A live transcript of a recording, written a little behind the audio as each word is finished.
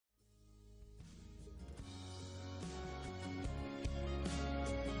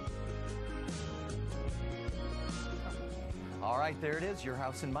All right, there it is, your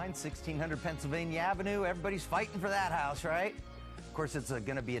house and mine, 1600 Pennsylvania Avenue. Everybody's fighting for that house, right? Of course, it's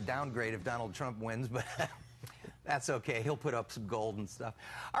going to be a downgrade if Donald Trump wins, but that's okay. He'll put up some gold and stuff.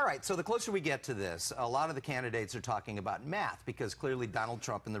 All right, so the closer we get to this, a lot of the candidates are talking about math because clearly Donald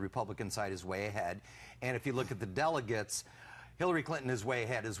Trump and the Republican side is way ahead. And if you look at the delegates, Hillary Clinton is way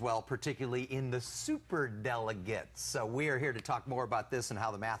ahead as well, particularly in the super delegates. So we are here to talk more about this and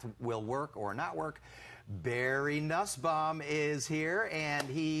how the math will work or not work. Barry Nussbaum is here, and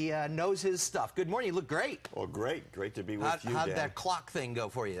he knows his stuff. Good morning. You look great. Well, great. Great to be with you, How'd Dan. that clock thing go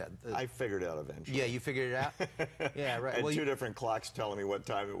for you? I figured it out eventually. Yeah, you figured it out? Yeah, right. And two different clocks telling me what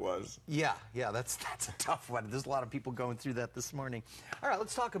time it was. Yeah, that's a tough one. There's a lot of people going through that this morning. All right,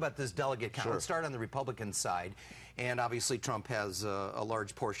 let's talk about this delegate count. Sure. Let's start on the Republican side. And obviously Trump has a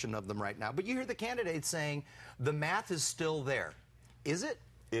large portion of them right now. But you hear the candidates saying the math is still there. Is it?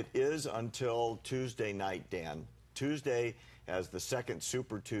 It is until Tuesday night, Dan. Tuesday, as the second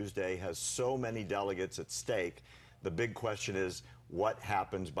Super Tuesday, has so many delegates at stake. The big question is what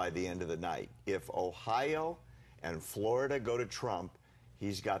happens by the end of the night. If Ohio and Florida go to Trump,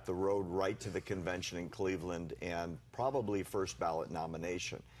 he's got the road right to the convention in Cleveland and probably first ballot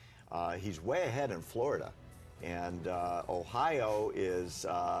nomination. He's way ahead in Florida. And Ohio is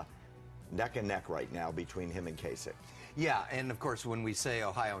neck and neck right now between him and Kasich. Yeah, and of course, when we say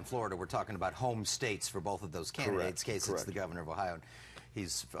Ohio and Florida, we're talking about home states for both of those candidates. Kasich's the governor of Ohio.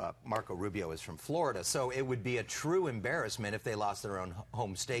 He's Marco Rubio is from Florida. So it would be a true embarrassment if they lost their own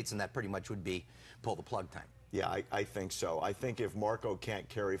home states, and that pretty much would be pull the plug time. Yeah, I think so. I think if Marco can't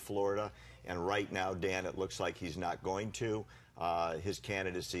carry Florida, and right now, Dan, it looks like he's not going to, his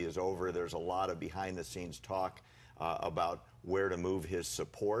candidacy is over. There's a lot of behind-the-scenes talk about where to move his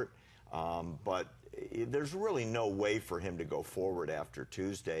support, but there's really no way for him to go forward after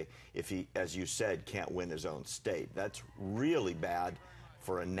Tuesday if he, as you said, can't win his own state. That's really bad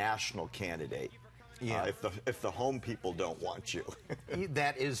for a national candidate. Yeah. If the home people don't want you.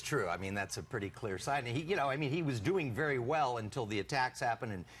 That is true. I mean, that's a pretty clear sign. And he was doing very well until the attacks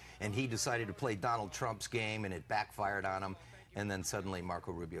happened, and he decided to play Donald Trump's game, and it backfired on him. And then suddenly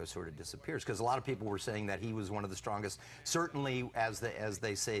Marco Rubio sort of disappears because a lot of people were saying that he was one of the strongest. Certainly, as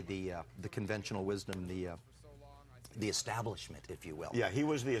they say, the conventional wisdom, the establishment, if you will. Yeah, he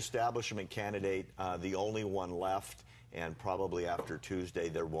was the establishment candidate, the only one left. And probably after Tuesday,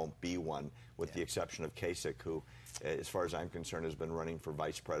 there won't be one, with the exception of Kasich, who, as far as I'm concerned, has been running for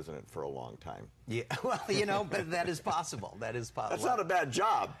vice president for a long time. Yeah, well, but that is possible. That is possible. That's not a bad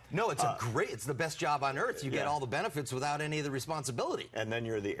job. No, it's it's the best job on earth. You get all the benefits without any of the responsibility. And then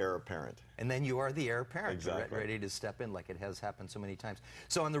you're the heir apparent. And then you are the heir apparent. Exactly. Ready to step in like it has happened so many times.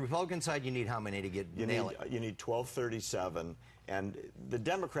 So on the Republican side, you need how many to nail it? You need 1237. And the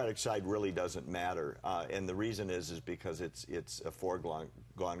Democratic side really doesn't matter, and the reason is because it's a foregone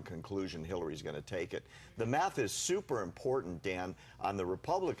conclusion Hillary's going to take it. The math is super important, Dan, on the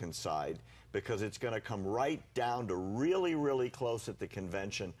Republican side because it's going to come right down to really, really close at the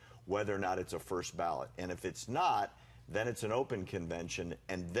convention whether or not it's a first ballot. And if it's not, then it's an open convention,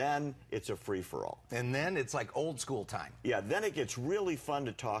 and then it's a free-for-all. And then it's like old school time. Yeah, then it gets really fun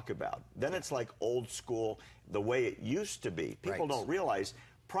to talk about. Then it's like old school, the way it used to be. People don't realize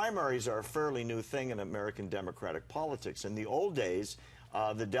primaries are a fairly new thing in American democratic politics. In the old days,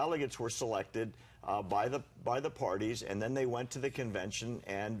 the delegates were selected by the parties, and then they went to the convention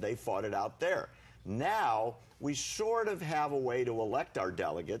and they fought it out there. Now, we sort of have a way to elect our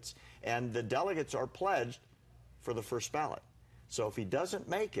delegates, and the delegates are pledged for the first ballot. So if he doesn't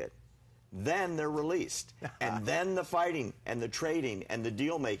make it, then they're released. And then the fighting and the trading and the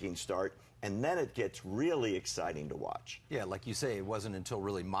deal-making start, and then it gets really exciting to watch. Yeah, like you say, it wasn't until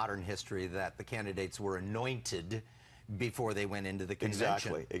really modern history that the candidates were anointed before they went into the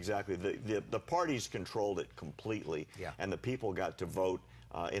convention. Exactly. The parties controlled it completely, and the people got to vote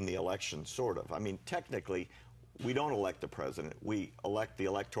in the election, sort of. I mean, technically, we don't elect the president. We elect the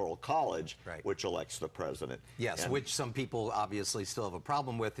Electoral College, which elects the president. Yes, which some people obviously still have a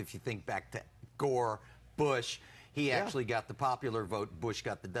problem with. If you think back to Gore, Bush, he actually got the popular vote. Bush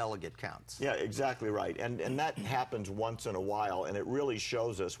got the delegate counts. Yeah, exactly right. And that happens once in a while, and it really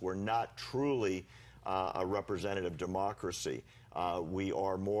shows us we're not truly a representative democracy. We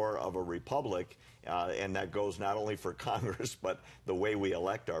are more of a republic, and that goes not only for Congress, but the way we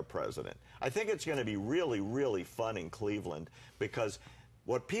elect our president. I think it's going to be really, really fun in Cleveland because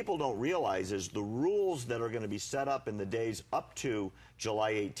what people don't realize is the rules that are going to be set up in the days up to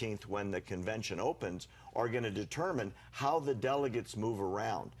July 18th when the convention opens are going to determine how the delegates move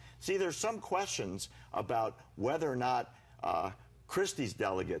around. See, there's some questions about whether or not Christie's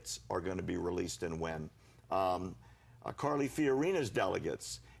delegates are going to be released and when. Carly Fiorina's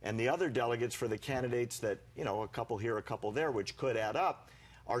delegates and the other delegates for the candidates that, you know, a couple here, a couple there, which could add up,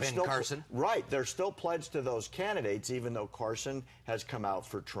 are Ben still Carson. Right, they're still pledged to those candidates, even though Carson has come out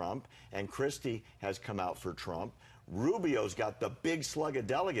for Trump and Christie has come out for Trump. Rubio's got the big slug of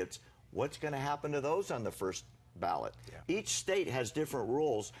delegates. What's going to happen to those on the first ballot? Yeah. Each state has different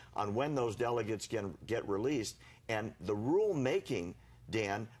rules on when those delegates get released, and the rule making,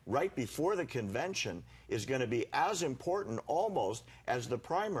 Dan, right before the convention is going to be as important almost as the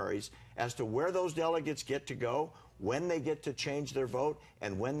primaries as to where those delegates get to go, when they get to change their vote,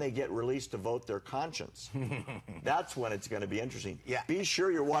 and when they get released to vote their conscience. That's when it's going to be interesting. Yeah. Be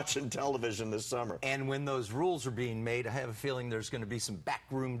sure you're watching television this summer. And when those rules are being made, I have a feeling there's going to be some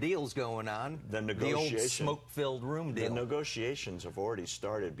backroom deals going on. The The old smoke-filled room deal. The negotiations have already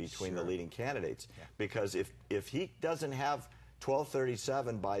started between the leading candidates. Yeah. Because if he doesn't have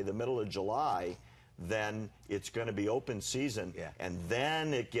 1237 by the middle of July, then it's going to be open season, Yeah. and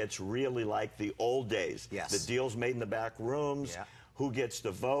then it gets really like the old days. Yes. The deals made in the back rooms, Yeah. who gets to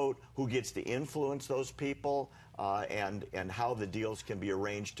vote, who gets to influence those people, and how the deals can be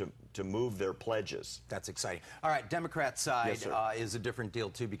arranged to move their pledges. That's exciting. All right, Democrat side Yes, sir. is a different deal,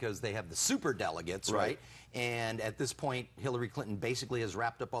 too, because they have the super delegates, Right. And at this point, Hillary Clinton basically has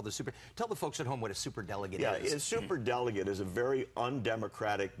wrapped up all the super... Tell the folks at home what a super delegate Yeah, is. a super delegate is a very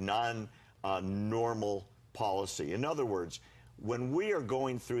undemocratic, non-normal policy. In other words, when we are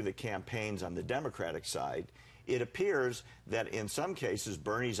going through the campaigns on the Democratic side, it appears that in some cases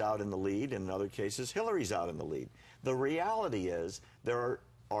Bernie's out in the lead, and in other cases Hillary's out in the lead. The reality is there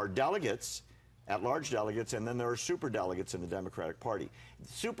are delegates, at-large delegates, and then there are super delegates in the Democratic Party.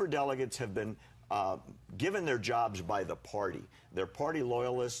 Super delegates have been given their jobs by the party. They're party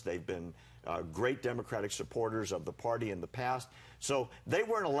loyalists. They've been great Democratic supporters of the party in the past. So they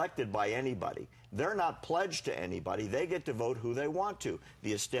weren't elected by anybody. They're not pledged to anybody. They get to vote who they want to.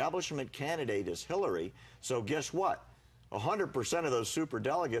 The establishment candidate is Hillary. So guess what? 100% of those super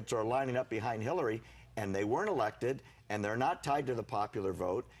delegates are lining up behind Hillary, and they weren't elected, and they're not tied to the popular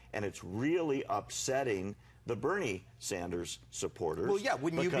vote, and it's really upsetting the Bernie Sanders supporters. Well, yeah,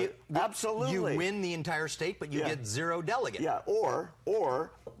 wouldn't you be... Absolutely. You win the entire state, but you get 0 delegates. Yeah, or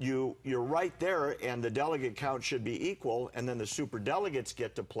you're right there, and the delegate count should be equal, and then the super delegates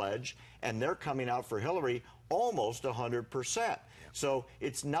get to pledge, and they're coming out for Hillary almost 100%. Yeah. So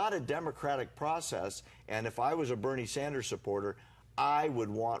it's not a democratic process, and if I was a Bernie Sanders supporter, I would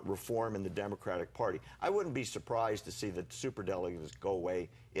want reform in the Democratic Party. I wouldn't be surprised to see the superdelegates go away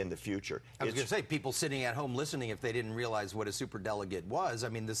in the future. I was going to say, people sitting at home listening, if they didn't realize what a superdelegate was, I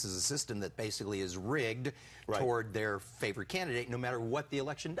mean, this is a system that basically is rigged toward their favorite candidate, no matter what the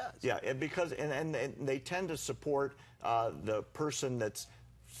election does. Yeah, and because and they tend to support the person that's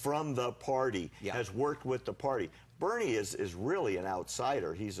from the party, has worked with the party. Bernie is really an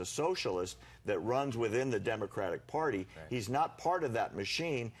outsider. He's a socialist that runs within the Democratic Party. Right. He's not part of that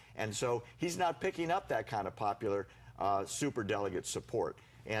machine, and so he's not picking up that kind of popular superdelegate support.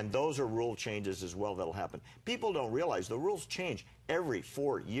 And those are rule changes as well that'll happen. People don't realize the rules change every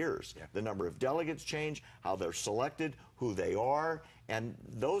 4 years. Yeah. The number of delegates change, how they're selected, who they are, and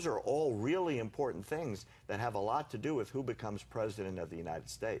those are all really important things that have a lot to do with who becomes president of the United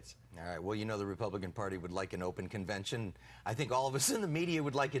States. All right. Well, you know the Republican Party would like an open convention. I think all of us in the media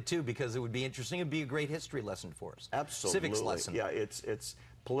would like it, too, because it would be interesting. It would be a great history lesson for us. Absolutely. Civics lesson. Yeah, it's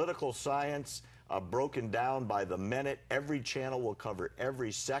political science broken down by the minute. Every channel will cover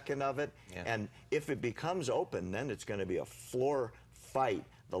every second of it. Yeah. And if it becomes open, then it's going to be a floor fight,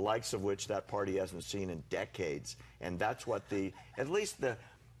 the likes of which that party hasn't seen in decades. And that's what at least the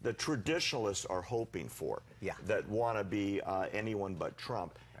traditionalists are hoping for, that want to be anyone but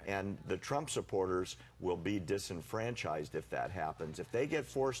Trump. And the Trump supporters will be disenfranchised if that happens. If they get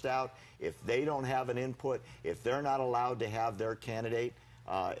forced out, if they don't have an input, if they're not allowed to have their candidate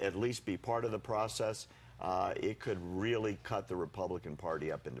at least be part of the process, it could really cut the Republican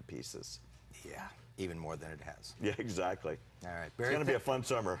Party up into pieces. Yeah, even more than it has. Yeah, exactly. All right, Barry. It's going to be a fun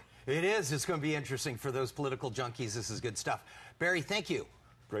summer. It is. It's going to be interesting for those political junkies. This is good stuff. Barry, thank you.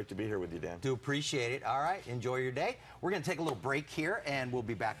 Great to be here with you, Dan. Do appreciate it. All right, enjoy your day. We're going to take a little break here, and we'll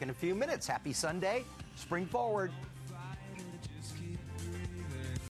be back in a few minutes. Happy Sunday. Spring forward.